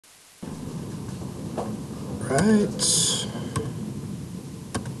right.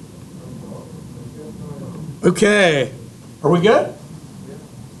 Okay. Are we good?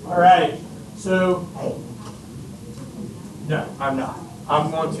 All right. So, no, I'm not.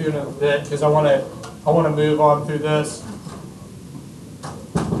 I'm going to in a bit because I want to move on through this.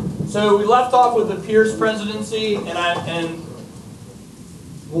 So we left off with the Pierce presidency, and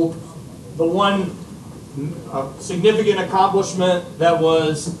the one significant accomplishment that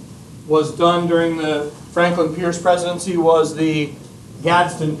was done during the Franklin Pierce presidency was the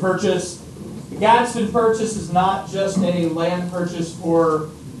Gadsden Purchase. The Gadsden Purchase is not just a land purchase for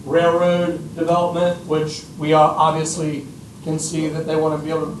railroad development, which we obviously can see that they want to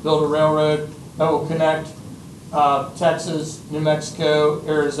be able to build a railroad that will connect Texas, New Mexico,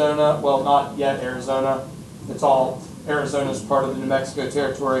 Arizona. Well, not yet Arizona. It's all Arizona's part of the New Mexico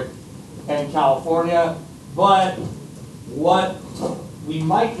territory, and California. But what we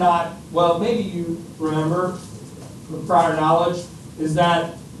might not, well, maybe you remember from prior knowledge, is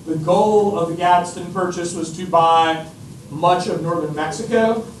that the goal of the Gadsden Purchase was to buy much of northern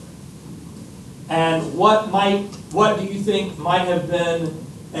Mexico. And what do you think might have been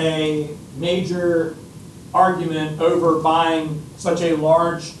a major argument over buying such a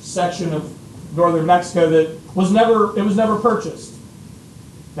large section of northern Mexico that was never purchased?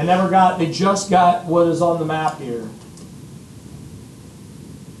 They just got what is on the map here.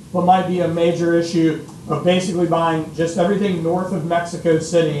 What might be a major issue of basically buying just everything north of Mexico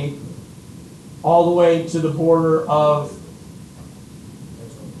City all the way to the border of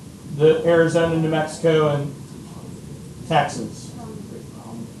the Arizona, New Mexico, and Texas.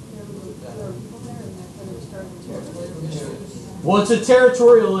 Well, it's a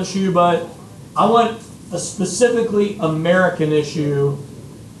territorial issue, but I want a specifically American issue.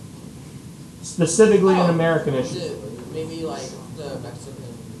 Specifically an American issue. Maybe like the Mexican,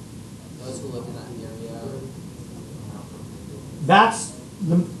 those who live in that area. That's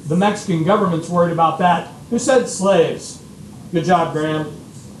the Mexican government's worried about that. Who said slaves? Good job, Graham.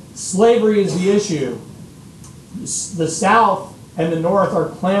 Slavery is the issue. The South and the North are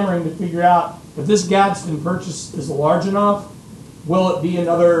clamoring to figure out if this Gadsden Purchase is large enough, will it be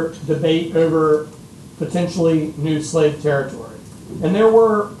another debate over potentially new slave territory? And there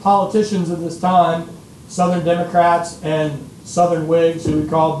were politicians at this time, Southern Democrats and Southern Whigs, who we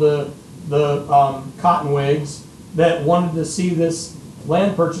called the Cotton Whigs, that wanted to see this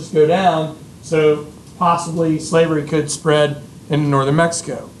land purchase go down so possibly slavery could spread into northern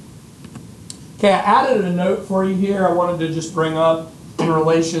Mexico. Okay, I added a note for you here I wanted to just bring up in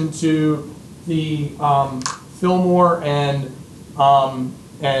relation to the Fillmore and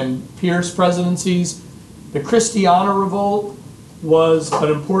Pierce presidencies. The Christiana Revolt was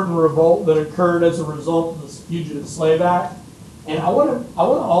an important revolt that occurred as a result of the Fugitive Slave Act. And I want to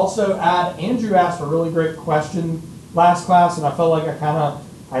also add, Andrew asked a really great question last class, and I felt like I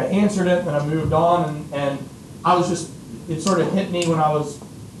answered it, and I moved on, and I was just, it sort of hit me when I was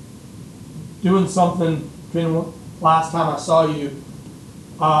doing something between last time I saw you.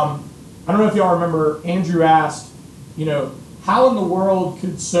 I don't know if y'all remember, Andrew asked, how in the world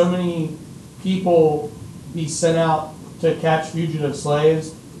could so many people be sent out to catch fugitive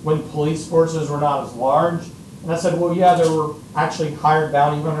slaves when police forces were not as large? And I said, well, yeah, there were actually hired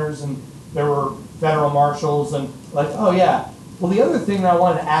bounty hunters and there were federal marshals and oh yeah. Well, the other thing that I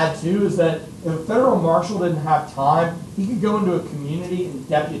wanted to add too is that if a federal marshal didn't have time, he could go into a community and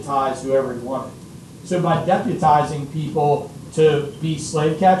deputize whoever he wanted. So by deputizing people to be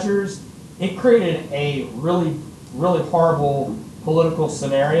slave catchers, it created a really, really horrible political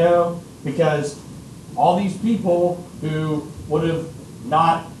scenario, because all these people who would have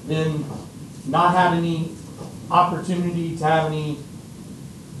not had any opportunity to have any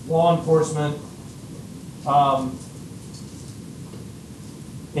law enforcement,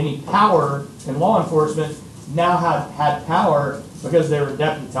 any power in law enforcement, now had power because they were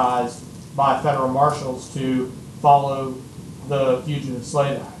deputized by federal marshals to follow the Fugitive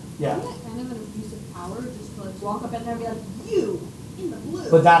Slave Act. Yeah. Isn't that kind of an abuse of power, just to walk up in there and be like, you in the blue?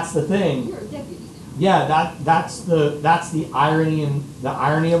 But that's the thing. You're a deputy now. Yeah, that's the irony, and the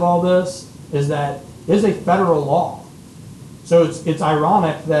irony of all this is that it is a federal law. So it's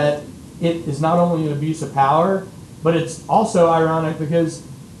ironic that it is not only an abuse of power, but it's also ironic because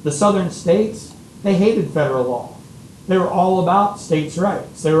the southern states, they hated federal law. They were all about states'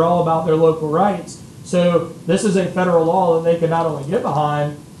 rights. They were all about their local rights. So this is a federal law that they could not only get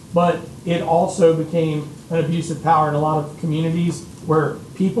behind, but it also became an abuse of power in a lot of communities where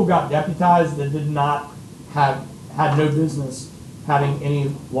people got deputized that did not had no business having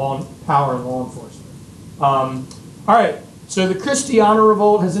any power in law enforcement. All right, so the Christiana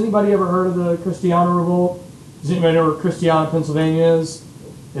Revolt, has anybody ever heard of the Christiana Revolt? Does anybody know where Christiana, Pennsylvania is?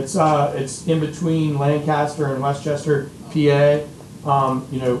 It's in between Lancaster and Westchester, PA.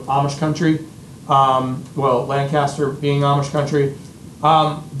 Amish country. Well, Lancaster being Amish country.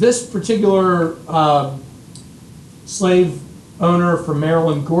 This particular slave owner from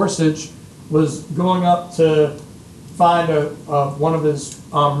Maryland, Gorsuch, was going up to find one of his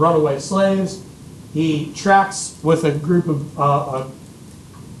runaway slaves. He tracks with a group of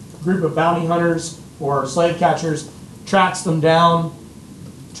bounty hunters or slave catchers, tracks them down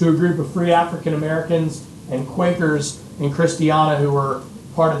to a group of free African Americans and Quakers in Christiana who were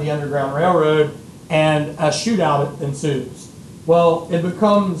part of the Underground Railroad, and a shootout ensues. Well, it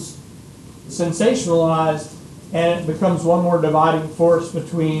becomes sensationalized, and it becomes one more dividing force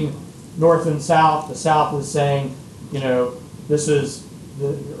between North and South. The South is saying, this is,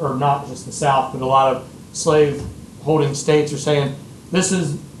 or not just the South, but a lot of slave-holding states are saying, this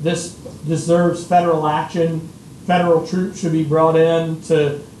deserves federal action. Federal troops should be brought in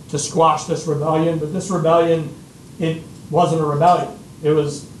to squash this rebellion. But this rebellion, it wasn't a rebellion. It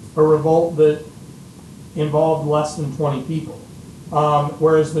was a revolt that involved less than 20 people.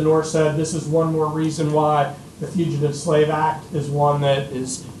 Whereas the North said, this is one more reason why the Fugitive Slave Act is one that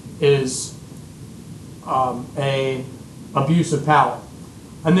is a abuse of power.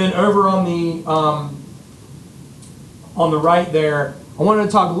 And then over on the right there, I wanted to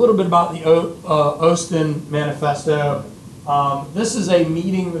talk a little bit about the Ostend Manifesto. This is a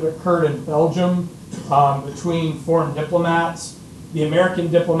meeting that occurred in Belgium between foreign diplomats. The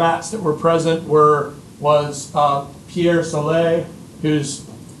American diplomats that were present was Pierre Solé, whose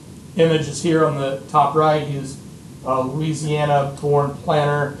image is here on the top right. He's a Louisiana-born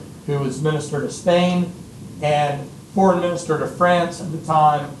planter who was minister to Spain, and foreign minister to France at the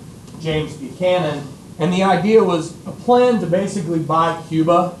time, James Buchanan. And the idea was a plan to basically buy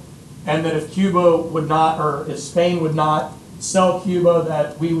Cuba, and that if Cuba would not, or if Spain would not sell Cuba,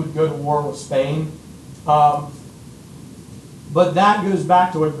 that we would go to war with Spain. But that goes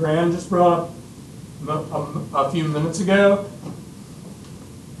back to what Graham just brought up a few minutes ago.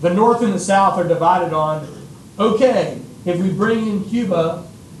 The North and the South are divided on, okay, if we bring in Cuba,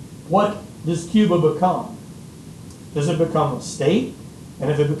 what does Cuba become? Does it become a state?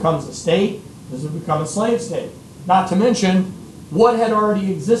 And if it becomes a state, does it become a slave state? Not to mention, what had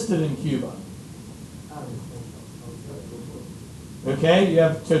already existed in Cuba? Okay, you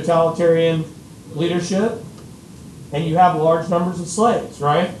have totalitarian leadership, and you have large numbers of slaves,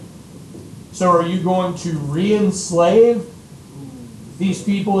 right? So are you going to re-enslave these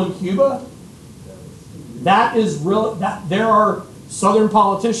people in Cuba? That is real. There are Southern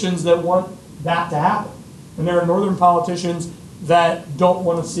politicians that want that to happen, and there are Northern politicians that don't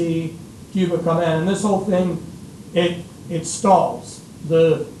want to see Cuba come in. And this whole thing, it stalls.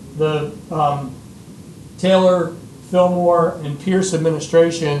 The Taylor, Fillmore, and Pierce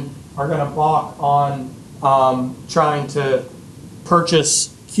administration are going to balk on trying to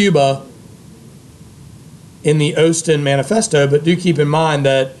purchase Cuba in the Ostend Manifesto, but do keep in mind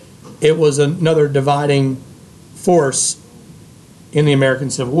that it was another dividing force in the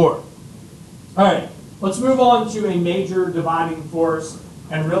American Civil War. All right, let's move on to a major dividing force,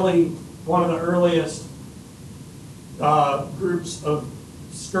 and really one of the earliest groups of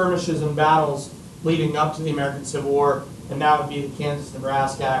skirmishes and battles leading up to the American Civil War, and that would be the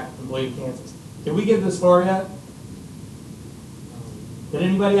Kansas-Nebraska Act and Bladen, Kansas. Did we get this far yet? Did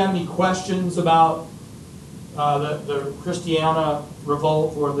anybody have any questions about the Christiana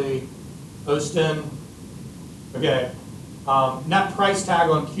revolt or the Ostend? Okay. Net price tag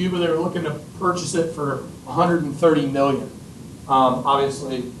on Cuba, they were looking to purchase it for $130 million.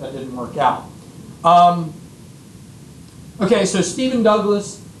 Obviously, that didn't work out. Okay, so Stephen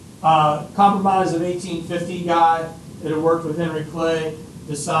Douglas, compromise of 1850 guy that had worked with Henry Clay,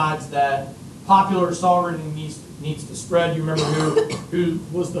 decides that popular sovereignty needs to spread. You remember who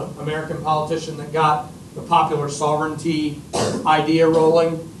was the American politician that got the popular sovereignty idea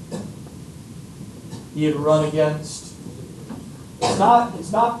rolling? He had run against,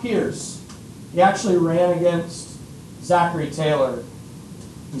 it's not Pierce. He actually ran against Zachary Taylor.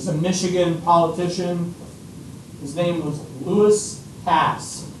 He's a Michigan politician. His name was Lewis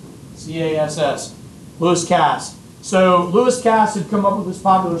Cass, C-A-S-S, Lewis Cass. So Lewis Cass had come up with this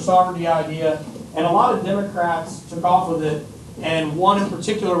popular sovereignty idea, and a lot of Democrats took off with it, and one in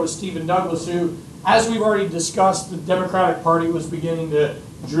particular was Stephen Douglas, who, as we've already discussed, the Democratic Party was beginning to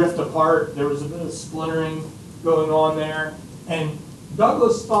drift apart. There was a bit of splintering going on there, and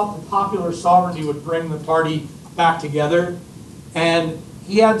Douglas thought that popular sovereignty would bring the party back together, and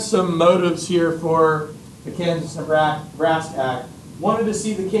he had some motives here for the Kansas-Nebraska Act. wanted to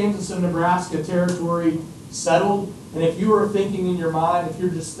see the Kansas and Nebraska territory settled. And if you were thinking in your mind, if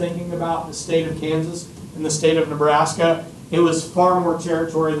you're just thinking about the state of Kansas and the state of Nebraska, it was far more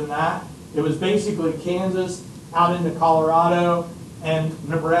territory than that. It was basically Kansas out into Colorado and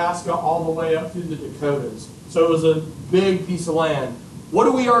Nebraska all the way up through the Dakotas. So it was a big piece of land. What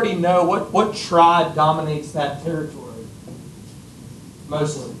do we already know? What tribe dominates that territory?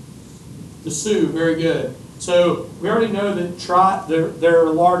 Mostly. The Sioux, very good. So we already know that there are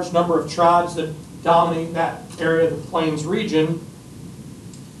a large number of tribes that dominate that area of the Plains region.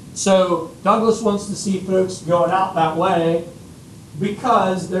 So Douglas wants to see folks going out that way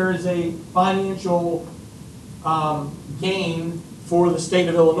because there is a financial gain for the state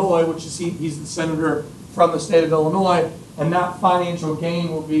of Illinois, which is he's the senator from the state of Illinois, and that financial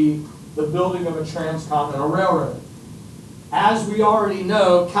gain will be the building of a transcontinental railroad. As we already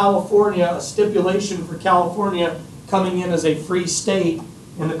know, California, a stipulation for California coming in as a free state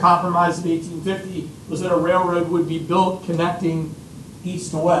in the Compromise of 1850 was that a railroad would be built connecting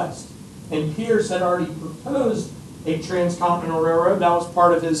east to west. And Pierce had already proposed a transcontinental railroad. That was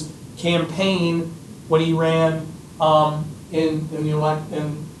part of his campaign when he ran in the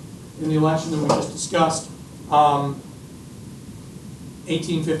election that we just discussed,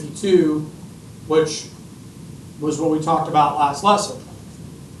 1852, which was what we talked about last lesson.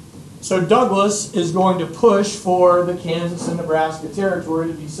 So Douglas is going to push for the Kansas and Nebraska territory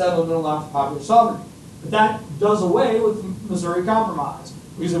to be settled and allowed for popular sovereignty. But that does away with the Missouri Compromise.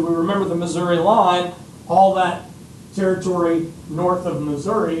 Because if we remember the Missouri line, all that territory north of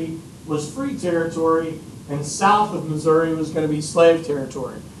Missouri was free territory, and south of Missouri was going to be slave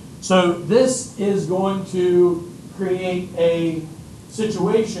territory. So this is going to create a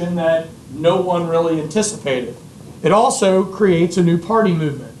situation that no one really anticipated. It also creates a new party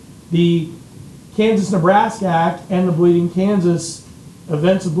movement. The Kansas-Nebraska Act and the Bleeding Kansas,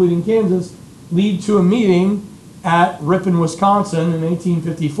 events of Bleeding Kansas, lead to a meeting at Ripon, Wisconsin in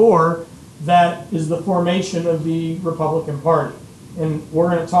 1854 that is the formation of the Republican Party. And we're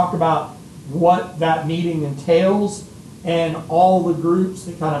going to talk about what that meeting entails and all the groups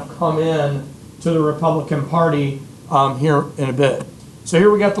that kind of come in to the Republican Party here in a bit. So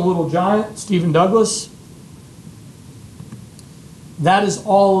here we got the little giant, Stephen Douglas. That is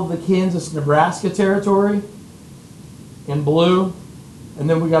all of the Kansas-Nebraska territory in blue. And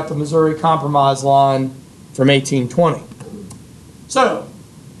then we got the Missouri Compromise line from 1820. So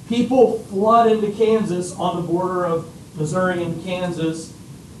people flood into Kansas on the border of Missouri and Kansas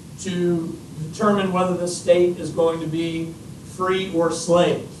to determine whether the state is going to be free or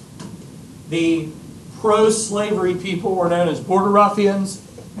slave. The pro-slavery people were known as border ruffians,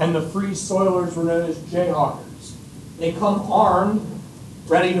 and the free soilers were known as jayhawkers. They come armed,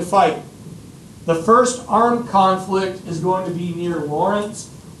 ready to fight. The first armed conflict is going to be near Lawrence.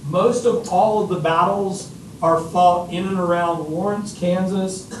 Most of all of the battles are fought in and around Lawrence,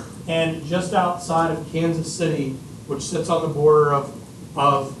 Kansas, and just outside of Kansas City, which sits on the border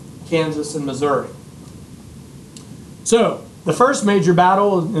of Kansas and Missouri. So the first major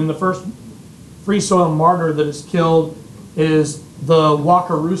battle and the first free soil martyr that is killed is the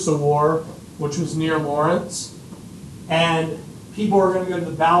Wakarusa War, which was near Lawrence. And people are going to go to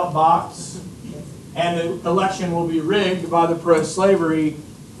the ballot box, and the election will be rigged by the pro-slavery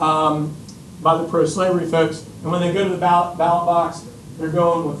folks. And when they go to the ballot box, they're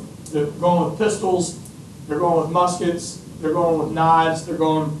going with pistols, they're going with muskets, they're going with knives, they're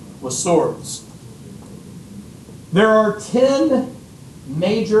going with swords. There are 10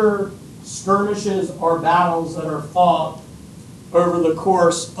 major skirmishes or battles that are fought over the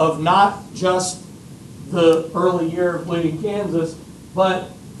course of not just the early year of Bleeding Kansas, but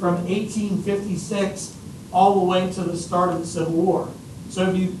from 1856 all the way to the start of the Civil War.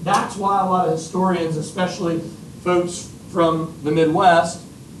 So that's why a lot of historians, especially folks from the Midwest,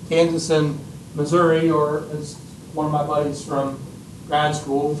 Kansas and Missouri, or as one of my buddies from grad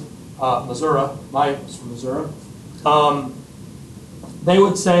school, Missouri, Mike is from Missouri, they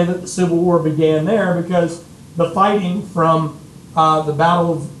would say that the Civil War began there because the fighting from the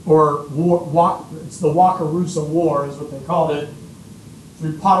Battle of, or war, it's the Wakarusa War is what they called it,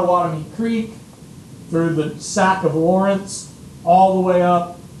 through Pottawatomie Creek, through the sack of Lawrence, all the way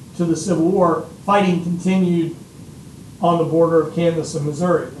up to the Civil War. Fighting continued on the border of Kansas and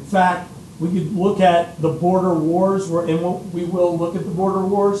Missouri. In fact, we could look at the border wars, and we will look at the border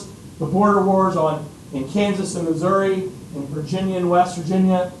wars. The border wars in Kansas and Missouri, in Virginia and West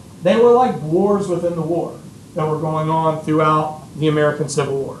Virginia, they were like wars within the war that were going on throughout the American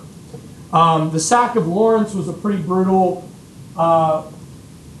Civil War. The sack of Lawrence was a pretty brutal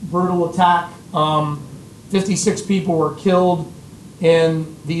attack. 56 people were killed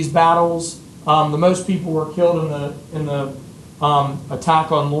in these battles. The most people were killed in the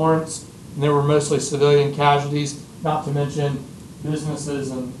attack on Lawrence, and there were mostly civilian casualties, not to mention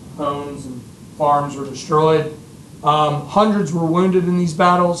businesses and homes and farms were destroyed. Hundreds were wounded in these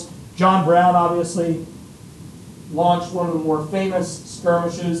battles. John Brown obviously launched one of the more famous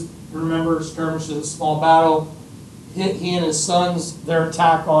skirmishes. Remember, skirmish is a small battle. He and his sons, their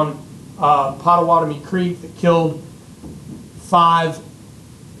attack on Pottawatomie Creek that killed 5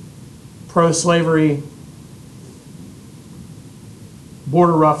 pro-slavery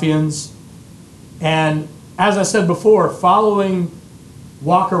border ruffians. And as I said before, following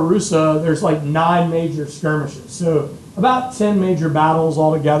Wakarusa, there's like 9 major skirmishes. So about 10 major battles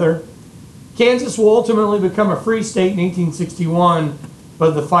altogether. Kansas will ultimately become a free state in 1861,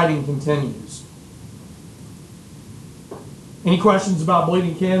 but the fighting continues. Any questions about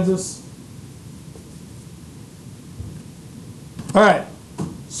Bleeding Kansas? All right.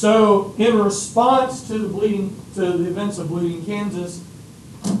 So in response to the events of Bleeding Kansas,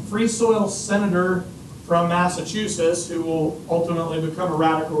 Free Soil Senator from Massachusetts, who will ultimately become a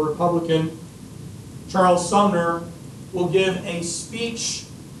radical Republican, Charles Sumner, will give a speech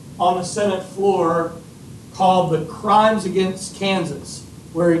on the Senate floor called The Crimes Against Kansas,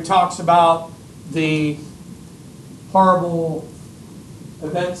 where he talks about the horrible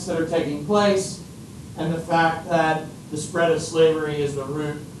events that are taking place and the fact that the spread of slavery is the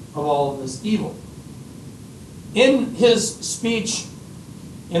root of all of this evil. In his speech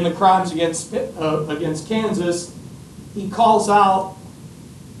in The Crimes Against Kansas, he calls out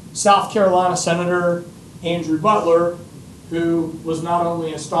South Carolina Senator Andrew Butler, who was not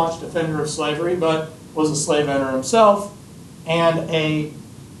only a staunch defender of slavery, but was a slave owner himself, and a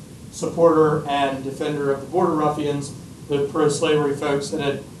supporter and defender of the border ruffians, the pro-slavery folks that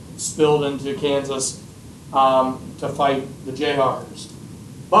had spilled into Kansas to fight the Jayhawkers.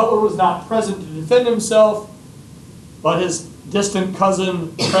 Butler was not present to defend himself, but his distant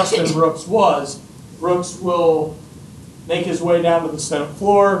cousin Preston Brooks was. Brooks will make his way down to the Senate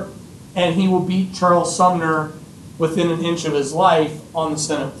floor, and he will beat Charles Sumner within an inch of his life on the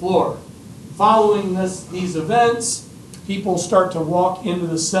Senate floor. Following these events, people start to walk into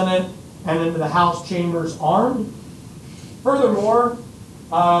the Senate and into the House chambers armed. Furthermore,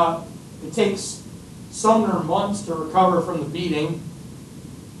 it takes Sumner months to recover from the beating.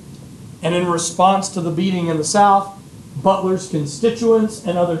 And in response to the beating in the South, Butler's constituents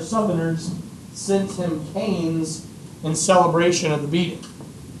and other Southerners sent him canes in celebration of the beating.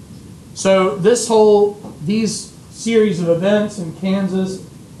 So these series of events in Kansas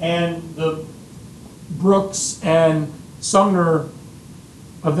and the Brooks and Sumner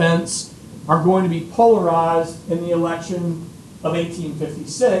events are going to be polarized in the election of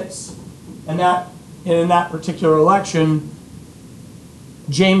 1856, and in that particular election,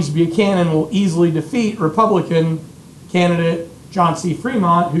 James Buchanan will easily defeat Republican candidate John C.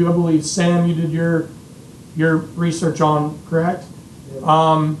 Fremont, who I believe, Sam, you did your research on, correct?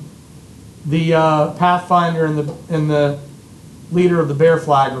 The pathfinder and the leader of the Bear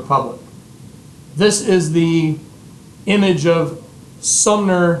Flag Republic. This is the image of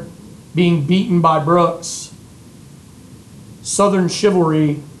Sumner being beaten by Brooks. Southern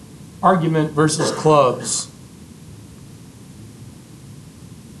chivalry argument versus clubs.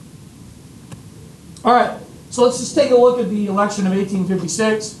 All right, so let's just take a look at the election of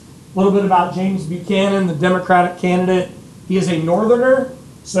 1856. A little bit about James Buchanan, the Democratic candidate. He is a Northerner,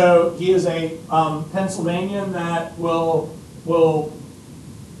 so he is a Pennsylvanian that will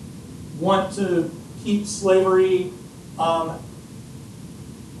want to keep slavery out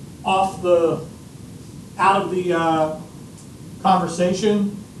of the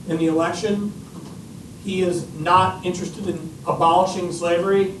conversation in the election. He is not interested in abolishing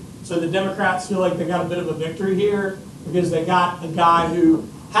slavery, so the Democrats feel like they got a bit of a victory here because they got a guy who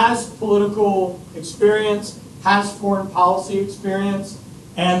has political experience, has foreign policy experience,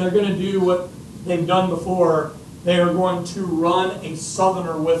 and they're going to do what they've done before. They are going to run a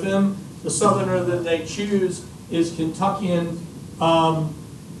Southerner with him. The Southerner that they choose is Kentucky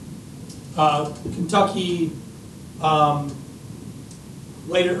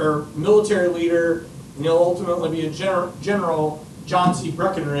military leader, and he'll ultimately be a General John C.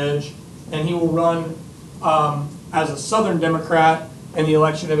 Breckinridge, and he will run as a Southern Democrat in the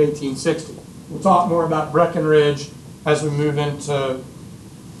election of 1860. We'll talk more about Breckinridge as we move into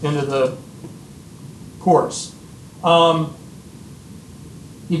the course.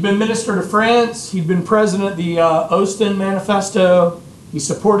 He'd been minister to France. He'd been president of the Ostend Manifesto. He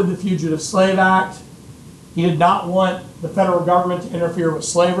supported the Fugitive Slave Act. He did not want the federal government to interfere with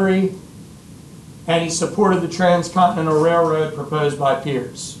slavery. and he supported the Transcontinental Railroad proposed by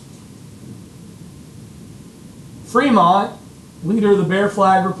Pierce. Fremont, leader of the Bear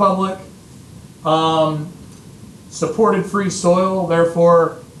Flag Republic, supported free soil,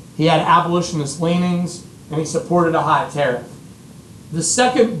 therefore he had abolitionist leanings, and he supported a high tariff. The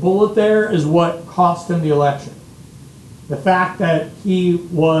second bullet there is what cost him the election. The fact that he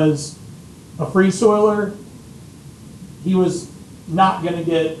was a free soiler, he wasn't going to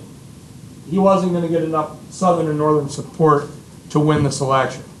get enough southern and northern support to win this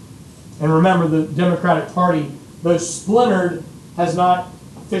election. And remember, the Democratic Party, though splintered, has not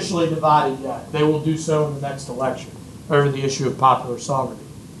officially divided yet. They will do so in the next election over the issue of popular sovereignty.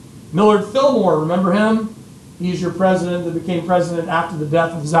 Millard Fillmore, remember him? He's your president that became president after the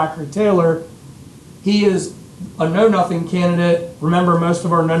death of Zachary Taylor. He is a know-nothing candidate. Remember, most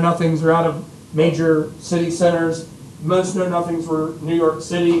of our know-nothings are out of major city centers. Most know-nothings were New York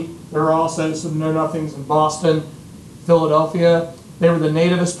City. There were also some know-nothings in Boston, Philadelphia. They were the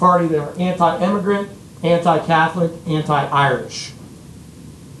nativist party. They were anti-immigrant, anti-Catholic, anti-Irish.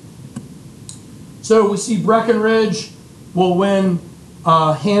 So we see Breckinridge will win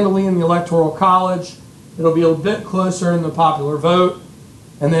handily in the Electoral College. It'll be a bit closer in the popular vote.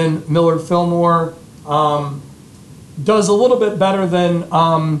 And then Millard Fillmore does a little bit better than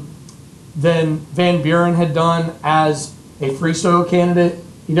Van Buren had done as a free soil candidate.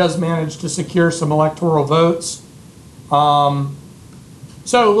 He does manage to secure some electoral votes. So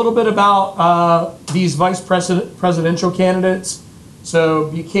a little bit about these vice presidential candidates. So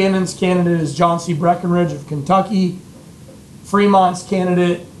Buchanan's candidate is John C. Breckinridge of Kentucky. Fremont's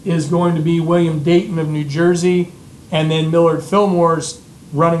candidate is going to be William Dayton of New Jersey. And then Millard Fillmore's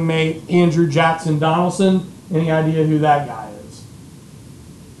running mate, Andrew Jackson Donaldson. Any idea who that guy is?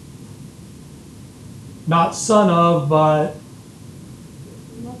 Not son of, but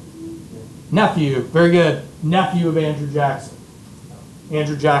nephew. Very good. Nephew of Andrew Jackson.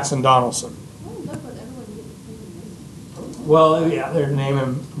 Andrew Jackson Donaldson. Well, yeah, they're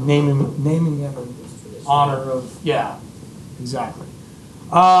naming him in honor of, yeah, exactly.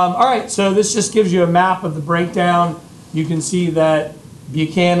 All right, so this just gives you a map of the breakdown. You can see that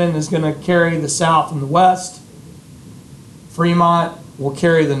Buchanan is going to carry the South and the West. Fremont will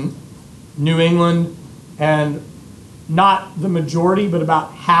carry the New England, and not the majority, but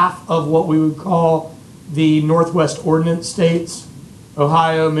about half of what we would call the Northwest Ordinance states: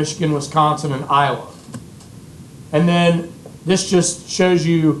 Ohio, Michigan, Wisconsin, and Iowa. And then this just shows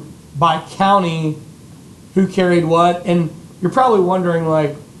you by county who carried what. And you're probably wondering,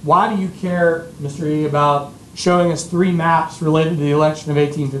 like, why do you care, Mr. E., about showing us 3 maps related to the election of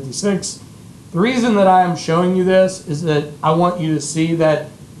 1856? The reason that I am showing you this is that I want you to see that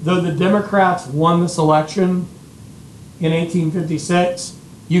though the Democrats won this election in 1856,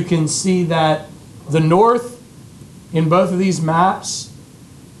 you can see that the North in both of these maps,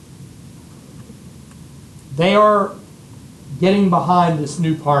 they are getting behind this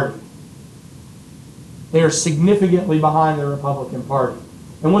new party. They are significantly behind the Republican Party.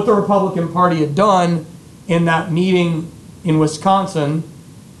 And what the Republican Party had done in that meeting in Wisconsin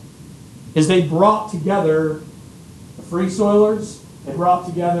is they brought together the Free Soilers, they brought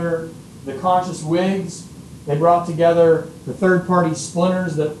together the conscious Whigs, they brought together the third-party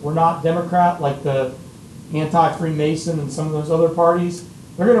splinters that were not Democrat, like the anti-Freemason and some of those other parties.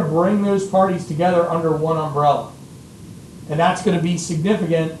 They're going to bring those parties together under one umbrella. And that's going to be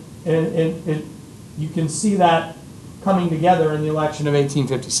significant, and you can see that coming together in the election of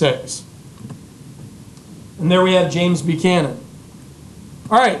 1856. And there we have James Buchanan.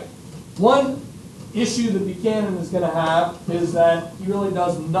 All right, one issue that Buchanan is going to have is that he really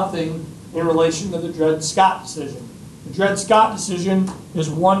does nothing in relation to the Dred Scott decision. The Dred Scott decision is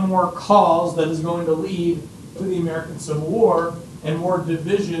one more cause that is going to lead to the American Civil War and more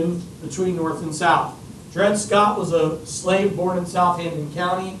division between North and South. Dred Scott was a slave born in Southampton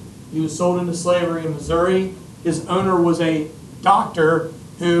County. He was sold into slavery in Missouri. His owner was a doctor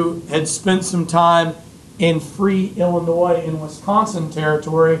who had spent some time in free Illinois and Wisconsin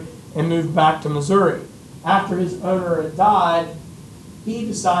territory and moved back to Missouri. After his owner had died, he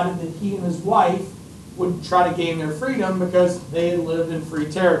decided that he and his wife would try to gain their freedom because they had lived in free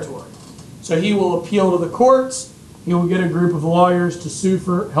territory. So he will appeal to the courts. He will get a group of lawyers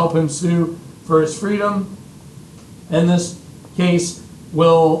to help him sue for his freedom. And this case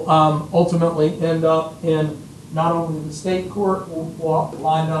will ultimately end up in not only the state court, will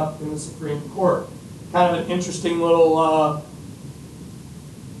wind up in the Supreme Court. Kind of an interesting little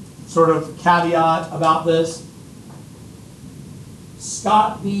sort of caveat about this.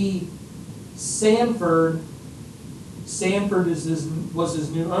 Scott v. Sanford was his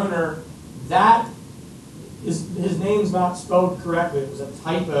new owner. That his name's not spelled correctly. It was a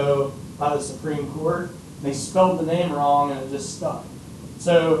typo by the Supreme Court. They spelled the name wrong and it just stuck.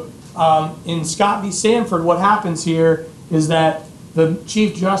 So in Scott v. Sanford, what happens here is that the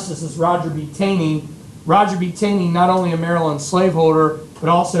Chief Justice is Roger B. Taney. Roger B. Taney, not only a Maryland slaveholder, but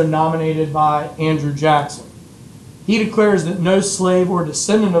also nominated by Andrew Jackson. He declares that no slave or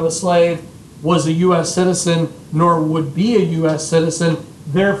descendant of a slave was a U.S. citizen, nor would be a U.S. citizen.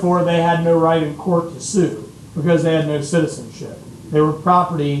 Therefore, they had no right in court to sue because they had no citizenship. They were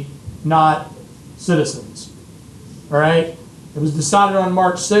property, not citizens. All right? It was decided on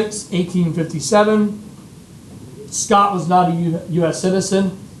March 6, 1857. Scott was not a U.S.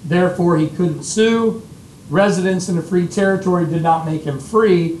 citizen, therefore he couldn't sue. Residence in a free territory did not make him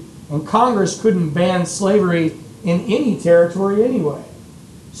free, and Congress couldn't ban slavery in any territory anyway.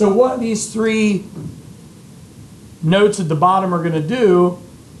 So what these three notes at the bottom are going to do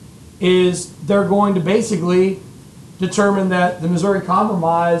is they're going to basically determine that the Missouri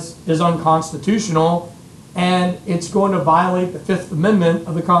Compromise is unconstitutional and it's going to violate the Fifth Amendment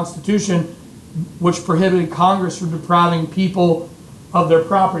of the Constitution, which prohibited Congress from depriving people of their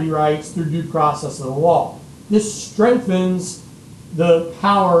property rights through due process of the law. This strengthens the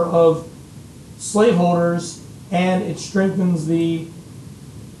power of slaveholders, and it strengthens the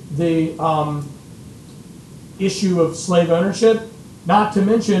issue of slave ownership. Not to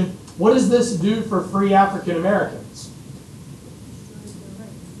mention, what does this do for free African Americans?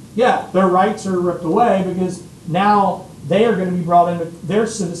 Yeah, their rights are ripped away because now they are going to be brought into, their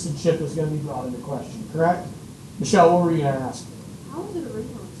citizenship is going to be brought into question, correct? Michelle, what were you going to ask? How was it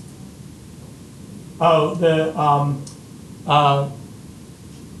originally? Oh,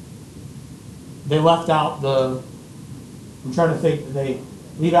 they left out the, I'm trying to think, did they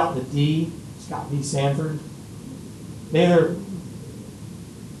leave out the D, Scott v. Sanford?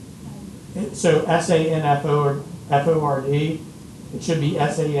 So S-A-N-F-O-R-D, it should be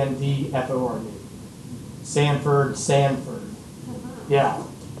S-A-N-D-F-O-R-D. Sanford. Yeah.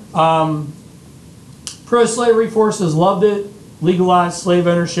 Pro-slavery forces loved it, legalized slave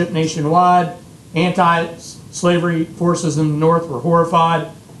ownership nationwide. Anti-slavery forces in the North were horrified.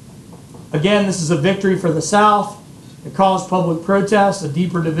 Again, this is a victory for the South. It caused public protest, a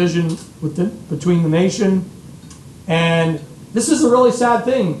deeper division between the nation. And this is a really sad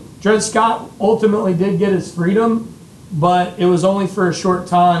thing. Dred Scott ultimately did get his freedom, but it was only for a short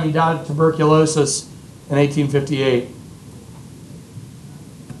time. He died of tuberculosis in 1858.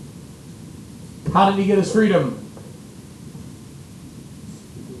 How did he get his freedom?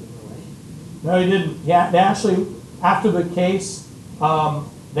 No, he didn't. Yeah, they actually, after the case,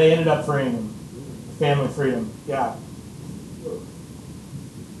 they ended up freeing him. Family freedom. Yeah.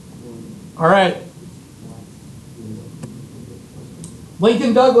 All right.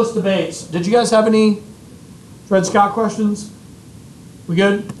 Lincoln-Douglas debates. Did you guys have any Dred Scott questions? We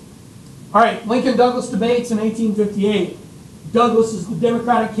good? All right, Lincoln-Douglas debates in 1858. Douglas is the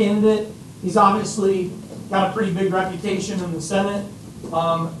Democratic candidate. He's obviously got a pretty big reputation in the Senate,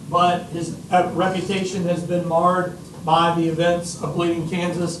 but his reputation has been marred by the events of Bleeding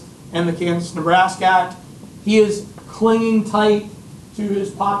Kansas and the Kansas-Nebraska Act. He is clinging tight to his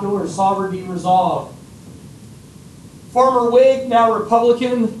popular sovereignty resolve. Former Whig, now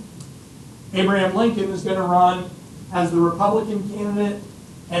Republican, Abraham Lincoln is going to run as the Republican candidate,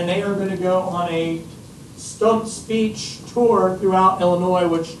 and they are going to go on a stump speech tour throughout Illinois,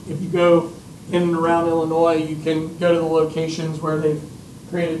 which if you go in and around Illinois, you can go to the locations where they've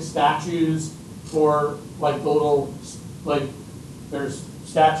created statues for like the little, like there's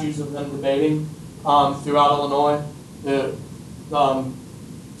statues of them debating throughout Illinois, the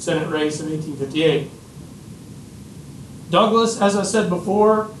Senate race in 1858. Douglas, as I said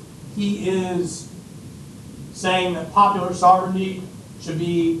before, he is saying that popular sovereignty should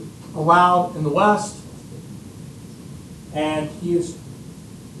be allowed in the West, and he is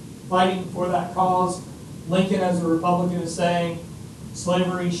fighting for that cause. Lincoln, as a Republican, is saying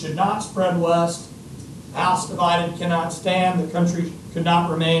slavery should not spread west. The house divided cannot stand. The country could not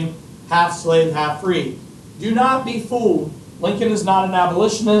remain half slave, half free. Do not be fooled. Lincoln is not an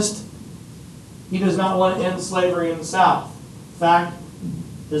abolitionist. He does not want to end slavery in the South. In fact,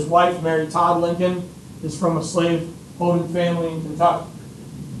 his wife, Mary Todd Lincoln, is from a slave-holding family in Kentucky.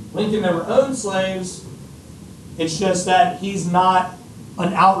 Lincoln never owned slaves. It's just that he's not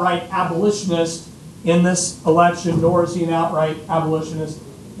an outright abolitionist in this election, nor is he an outright abolitionist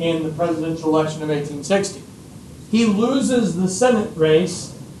in the presidential election of 1860. He loses the Senate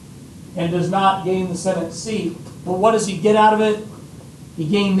race and does not gain the Senate seat. But what does he get out of it? He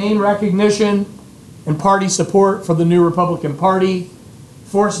gained name recognition and party support for the new Republican Party.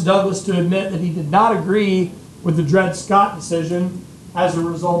 forced Douglas to admit that he did not agree with the Dred Scott decision as a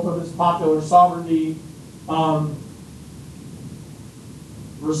result of his popular sovereignty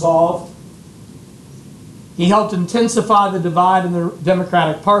resolve. He helped intensify the divide in the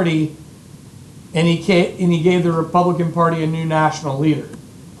Democratic Party, and he gave the Republican Party a new national leader.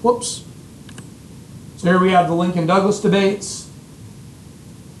 Whoops. So here we have the Lincoln-Douglas debates.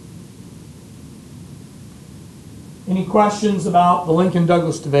 Any questions about the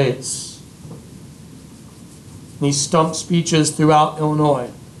Lincoln-Douglas debates? These stump speeches throughout Illinois.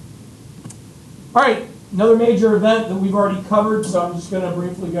 All right, another major event that we've already covered, so I'm just going to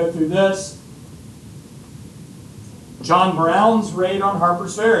briefly go through this. John Brown's raid on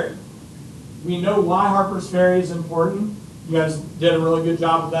Harper's Ferry. We know why Harper's Ferry is important. You guys did a really good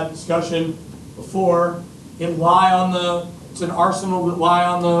job of that discussion before. It's an arsenal that lie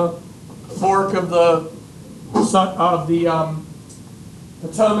on the fork of the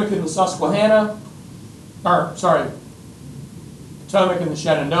Potomac and the Susquehanna. Potomac and the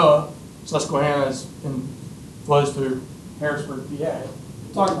Shenandoah. Susquehanna flows through Harrisburg, PA.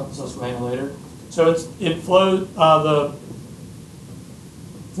 We'll talk about the Susquehanna later. So the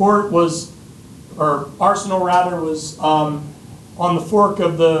fort was, or arsenal rather, was on the fork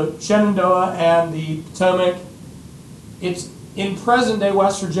of the Shenandoah and the Potomac. It's in present-day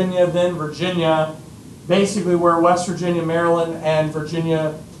West Virginia, then Virginia, basically where West Virginia, Maryland, and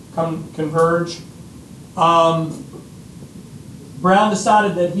Virginia converge. Brown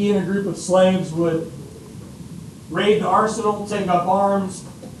decided that he and a group of slaves would raid the arsenal, take up arms,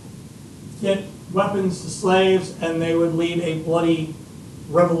 get weapons to slaves, and they would lead a bloody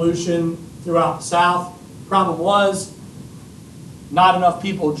revolution throughout the South. Problem was, not enough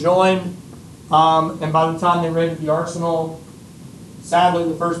people joined, and by the time they raided the arsenal, sadly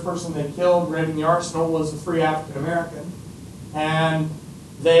the first person they killed raiding the arsenal was a free African American, and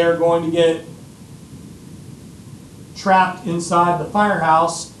they are going to get trapped inside the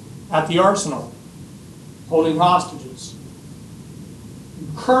firehouse at the arsenal, holding hostages.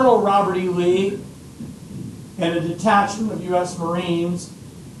 Colonel Robert E. Lee and a detachment of U.S. Marines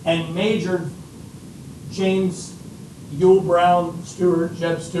and Major James Ewell Brown Stewart,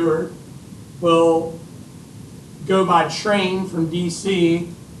 Jeb Stuart, will go by train from D.C.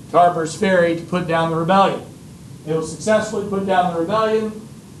 to Harper's Ferry to put down the rebellion. They will successfully put down the rebellion.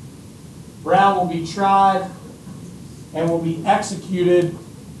 Brown will be tried and will be executed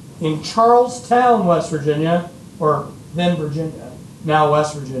in Charlestown, West Virginia, or then Virginia, now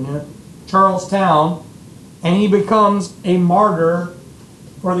West Virginia, Charlestown, and he becomes a martyr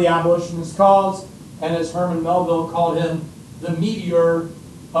for the abolitionist cause, and as Herman Melville called him, the meteor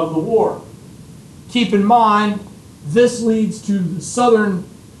of the war. Keep in mind, this leads to the Southern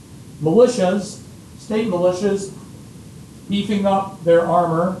militias, state militias, beefing up their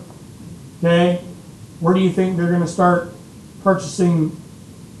armor. Okay, where do you think they're going to start purchasing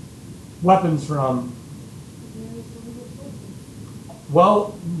weapons from?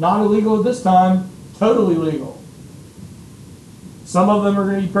 Well, not illegal at this time, totally legal. Some of them are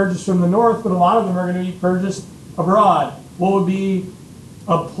going to be purchased from the north, but a lot of them are going to be purchased abroad. What would be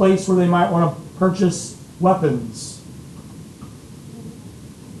a place where they might want to purchase weapons?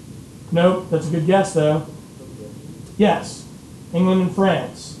 Nope, that's a good guess though. Yes, England and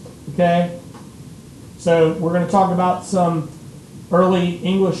France. Okay? So we're going to talk about some early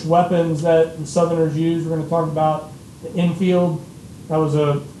English weapons that the Southerners used. We're going to talk about the Enfield. That was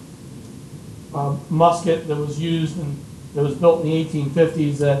a musket that was used and that was built in the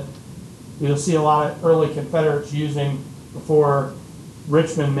 1850s that you'll see a lot of early Confederates using before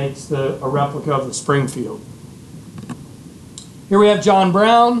Richmond makes a replica of the Springfield. Here we have John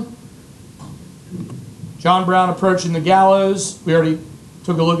Brown. John Brown approaching the gallows. We already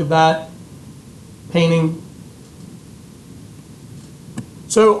took a look at that painting.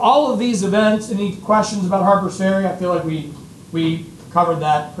 So all of these events, any questions about Harper's Ferry? I feel like we covered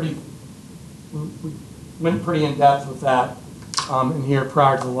that we went pretty in depth with that in here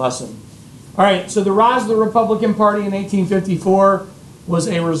prior to the lesson. All right, so the rise of the Republican Party in 1854 was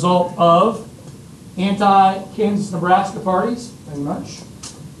a result of anti-Kansas-Nebraska parties, very much.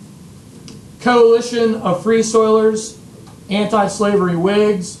 Coalition of Free Soilers, anti-slavery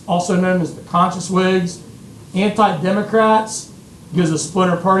Whigs, also known as the Conscious Whigs, anti-Democrats, because of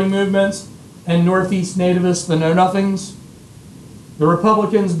splinter party movements, and Northeast Nativists, the Know-Nothings. The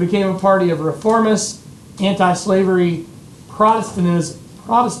Republicans became a party of reformists, anti-slavery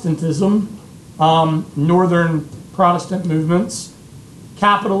Protestantism, Northern Protestant movements,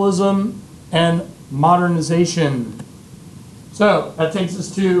 capitalism, and modernization. So that takes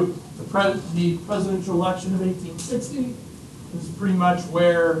us to the presidential election of 1860. this is pretty much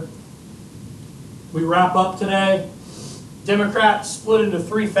where we wrap up today. Democrats split into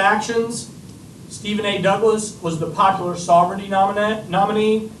three factions. Stephen A. Douglas was the popular sovereignty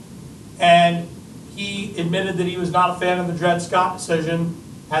nominee, and he admitted that he was not a fan of the Dred Scott decision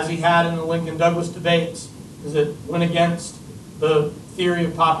as he had in the Lincoln-Douglas debates, because it went against the theory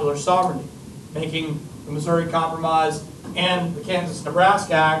of popular sovereignty, making the Missouri Compromise and the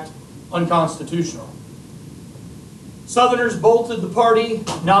Kansas-Nebraska Act unconstitutional. Southerners bolted the party,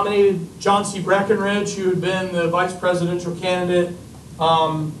 nominated John C. Breckinridge, who had been the vice presidential candidate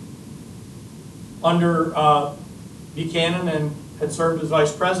under Buchanan and had served as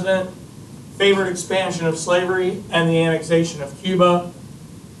vice president, favored expansion of slavery and the annexation of Cuba,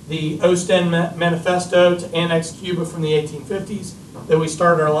 the Ostend Manifesto to annex Cuba from the 1850s that we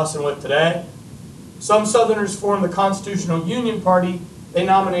started our lesson with today. Some Southerners formed the Constitutional Union Party. They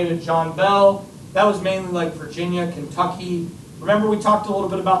nominated John Bell. That was mainly like Virginia, Kentucky. Remember we talked a little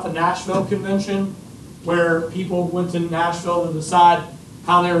bit about the Nashville Convention, where people went to Nashville to decide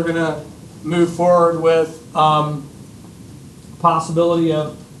how they were going to move forward with possibility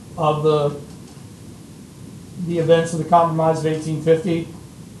of the events of the Compromise of 1850.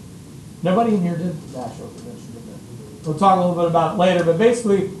 Nobody in here did the Nashville Convention, did they? We'll talk a little bit about it later, but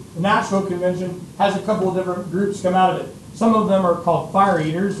basically the Nashville Convention has a couple of different groups come out of it. Some of them are called fire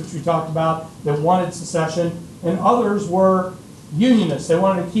eaters, which we talked about, that wanted secession, and others were unionists. They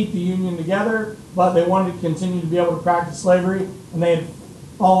wanted to keep the Union together, but they wanted to continue to be able to practice slavery, and they had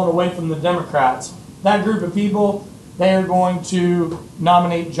fallen away from the Democrats. That group of people, they are going to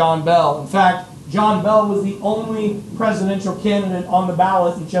nominate John Bell. In fact, John Bell was the only presidential candidate on the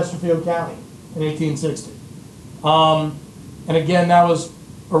ballot in Chesterfield County in 1860. And again, that was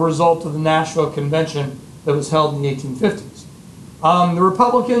a result of the Nashville Convention that was held in the 1850s. The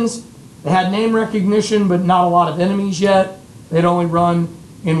Republicans, they had name recognition, but not a lot of enemies yet. They'd only run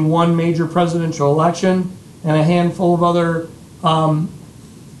in one major presidential election and a handful of other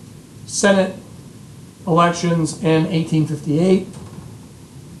Senate elections in 1858.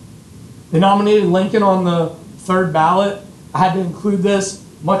 They nominated Lincoln on the third ballot. I had to include this,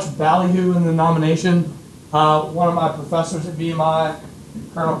 much ballyhoo in the nomination. One of my professors at VMI,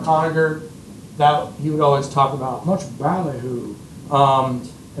 Colonel Conager, that he would always talk about much ballyhoo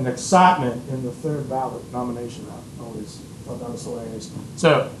and excitement in the third ballot nomination. I always thought that was hilarious.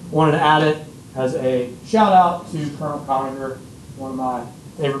 So wanted to add it as a shout out to Colonel Conager, one of my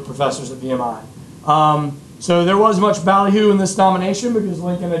favorite professors at VMI. So there was much ballyhoo in this nomination because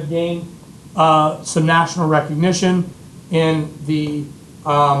Lincoln had gained some national recognition in the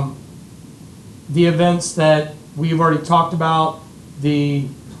events that we've already talked about. He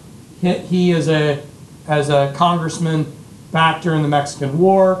as a congressman back during the Mexican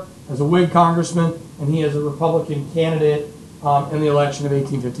War, as a Whig congressman, and he as a Republican candidate in the election of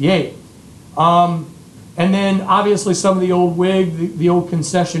 1858. And then obviously some of the old Whig, the old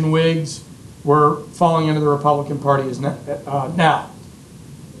concession Whigs were falling into the Republican Party now.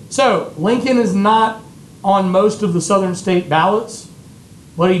 So Lincoln is not on most of the southern state ballots,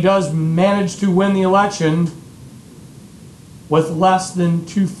 but he does manage to win the election with less than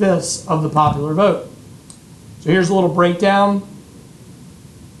 2/5 of the popular vote. So here's a little breakdown.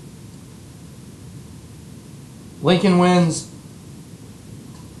 Lincoln wins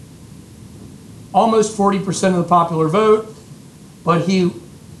almost 40% of the popular vote, but he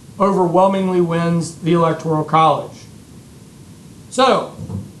overwhelmingly wins the Electoral College. So,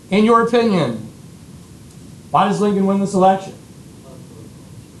 in your opinion, why does Lincoln win this election?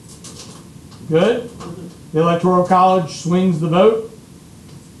 Good. The Electoral College swings the vote.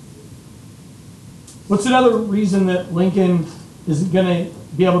 What's another reason that Lincoln is going to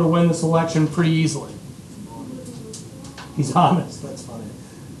be able to win this election pretty easily? He's honest. That's funny.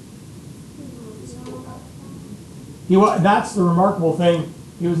 That's the remarkable thing.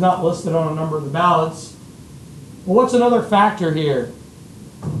 He was not listed on a number of the ballots. Well, what's another factor here?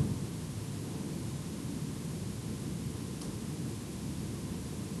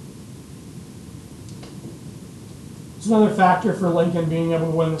 It's another factor for Lincoln being able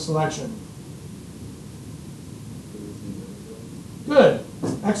to win this election. Good.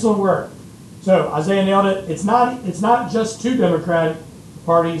 Excellent work. So Isaiah nailed it. It's not just two Democratic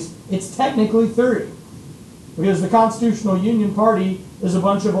parties. It's technically three. Because the Constitutional Union Party is a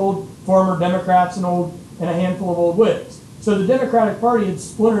bunch of old former Democrats and a handful of old Whigs. So the Democratic Party had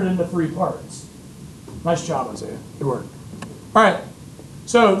splintered into three parts. Nice job, Isaiah. Good work. All right.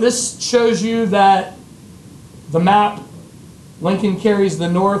 So this shows you that the map, Lincoln carries the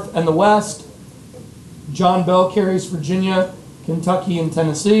North and the West. John Bell carries Virginia, Kentucky, and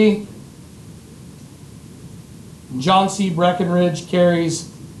Tennessee. John C. Breckinridge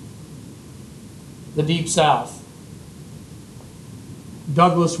carries the Deep South.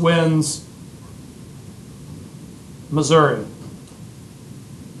 Douglas wins Missouri.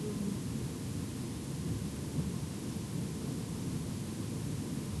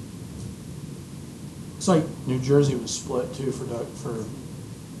 Looks like New Jersey was split too for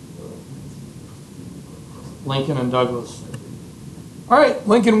Lincoln and Douglas. All right,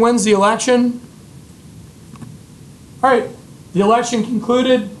 Lincoln wins the election. All right, the election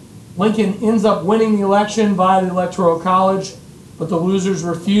concluded. Lincoln ends up winning the election via the Electoral College, but the losers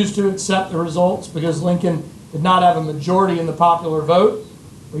refused to accept the results because Lincoln did not have a majority in the popular vote.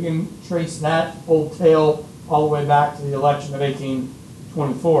 We can trace that old tale all the way back to the election of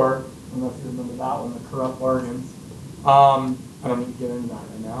 1824. I don't know if you remember that one, the corrupt bargain. I don't need to get into that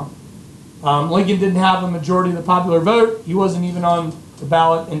right now. Lincoln didn't have a majority of the popular vote. He wasn't even on the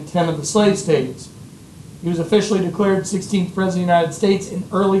ballot in 10 of the slave states. He was officially declared 16th President of the United States in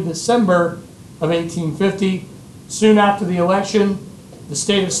early December of 1850. Soon after the election, the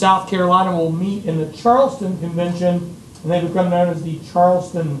state of South Carolina will meet in the Charleston Convention, and they become known as the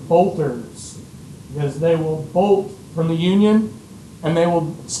Charleston Bolters, because they will bolt from the Union, and they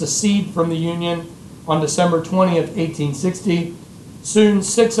will secede from the Union on December 20th, 1860. Soon,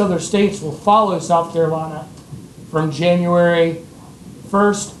 6 other states will follow South Carolina from January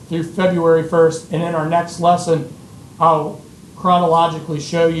 1st through February 1st, and in our next lesson, I'll chronologically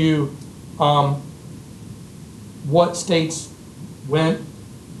show you what states went,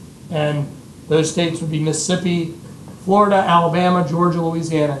 and those states would be Mississippi, Florida, Alabama, Georgia,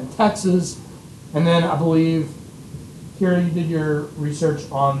 Louisiana, and Texas. And then I believe, Kira, you did your research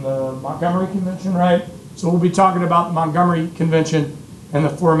on the Montgomery Convention, right? So we'll be talking about the Montgomery Convention and the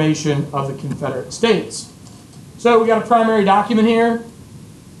formation of the Confederate States. So we got a primary document here.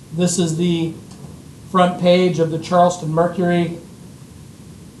 This is the front page of the Charleston Mercury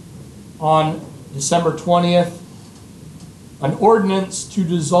on December 20th. An ordinance to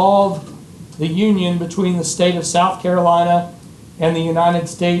dissolve the union between the state of South Carolina and the United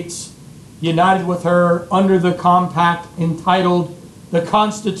States, united with her under the compact entitled the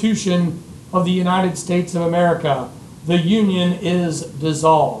Constitution of the United States of America. The union is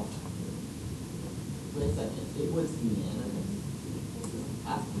dissolved. Wait a second, it was unanimous. It was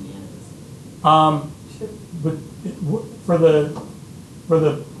passed unanimously. But for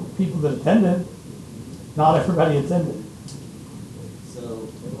the people that attended, not everybody attended.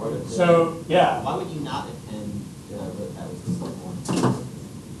 So yeah. Why would you not attend the vote that was dissolved?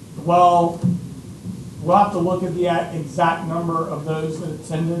 Well, we'll have to look at the exact number of those that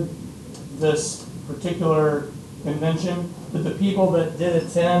attended this particular convention. But the people that did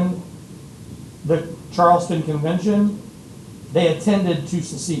attend the Charleston Convention, they attended to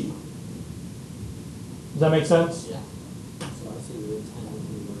secede. Does that make sense? Yeah. So I see you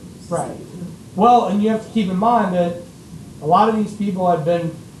attended. Right. Well, and you have to keep in mind that a lot of these people have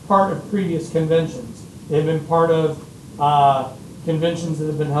been part of previous conventions. They've been part of conventions that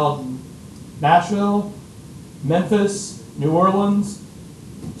have been held in Nashville, Memphis, New Orleans.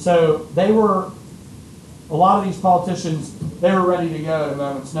 So they were, a lot of these politicians, they were ready to go at a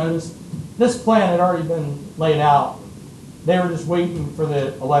moment's notice. This plan had already been laid out. They were just waiting for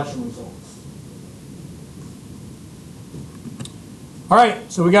the election results. All right,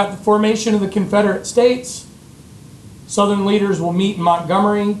 so we got the formation of the Confederate States. Southern leaders will meet in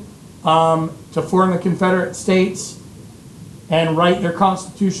Montgomery to form the Confederate States and write their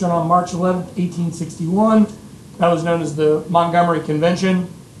Constitution on March 11th, 1861. That was known as the Montgomery Convention.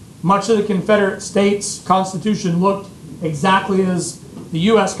 Much of the Confederate States Constitution looked exactly as the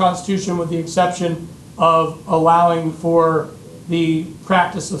U.S. Constitution, with the exception of allowing for the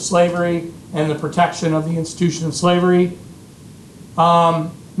practice of slavery and the protection of the institution of slavery.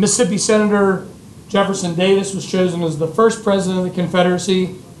 Mississippi Senator Jefferson Davis was chosen as the first president of the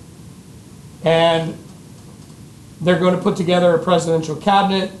Confederacy, and they're going to put together a presidential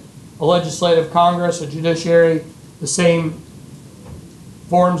cabinet, a legislative congress, a judiciary, the same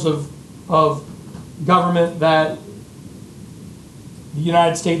forms of government that the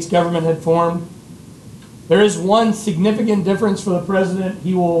United States government had formed. There is one significant difference for the president.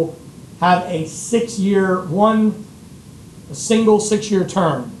 He will have a single 6-year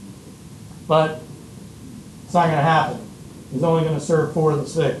term, but it's not going to happen. He's only going to serve 4 of the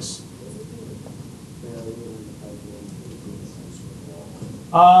 6.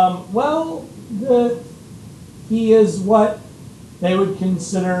 Well, he is what they would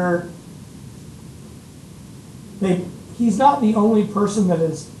consider. He's not the only person that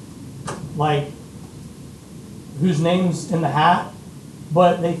is like whose name's in the hat,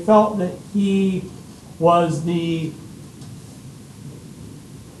 but they felt that he was the,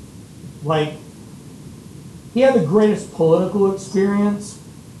 like, he had the greatest political experience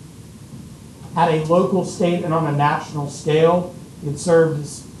at a local, state, and on a national scale. He had served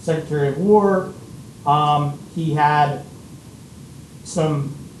as Secretary of War. He had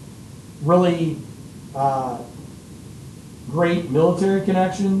some really great military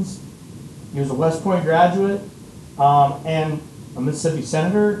connections. He was a West Point graduate and a Mississippi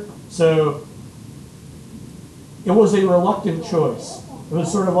senator. So it was a reluctant choice. It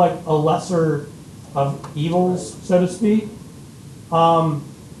was sort of like a lesser of evils, so to speak.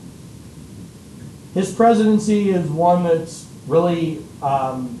 His presidency is one that's really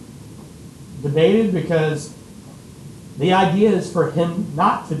debated because the idea is for him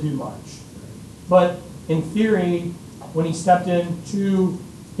not to do much. But in theory, when he stepped in to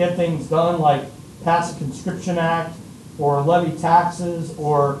get things done, like pass a conscription act or levy taxes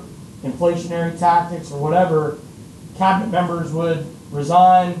or inflationary tactics or whatever, cabinet members would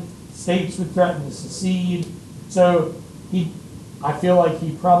resign, states would threaten to secede. So I feel like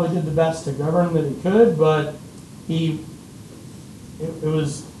he probably did the best to govern that he could, but I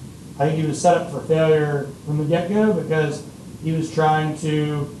think he was set up for failure from the get-go because he was trying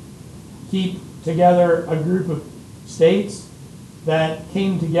to keep together a group of states that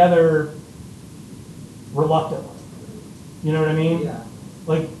came together reluctantly. You know what I mean? Yeah.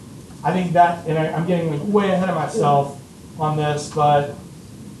 Like, I think that, and I'm getting like way ahead of myself on this, but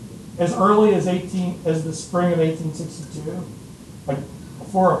as early as the spring of 1862, like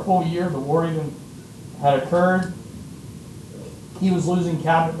before a full year the war even had occurred, he was losing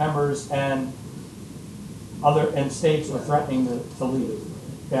cabinet members and states were threatening to leave.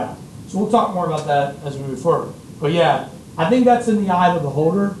 Yeah. So we'll talk more about that as we move forward. But yeah, I think that's in the eye of the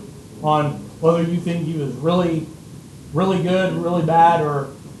beholder on whether you think he was really, really good, really bad, or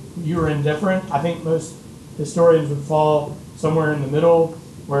you were indifferent. I think most historians would fall somewhere in the middle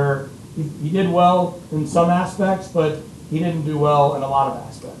where he did well in some aspects, but he didn't do well in a lot of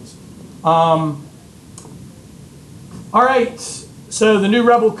aspects. All right, so the new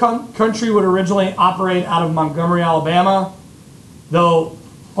rebel country would originally operate out of Montgomery, Alabama. They'll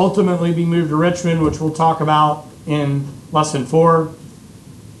ultimately be moved to Richmond, which we'll talk about in lesson 4.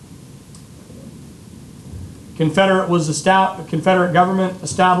 Confederate government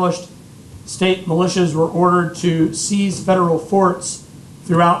established. State militias were ordered to seize federal forts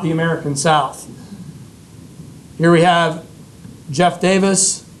throughout the American South. Here we have Jeff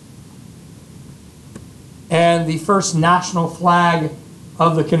Davis and the first national flag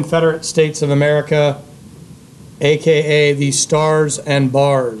of the Confederate States of America, aka the Stars and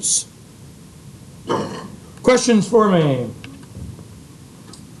Bars. Questions for me?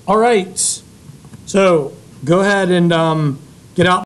 All right, so go ahead and get out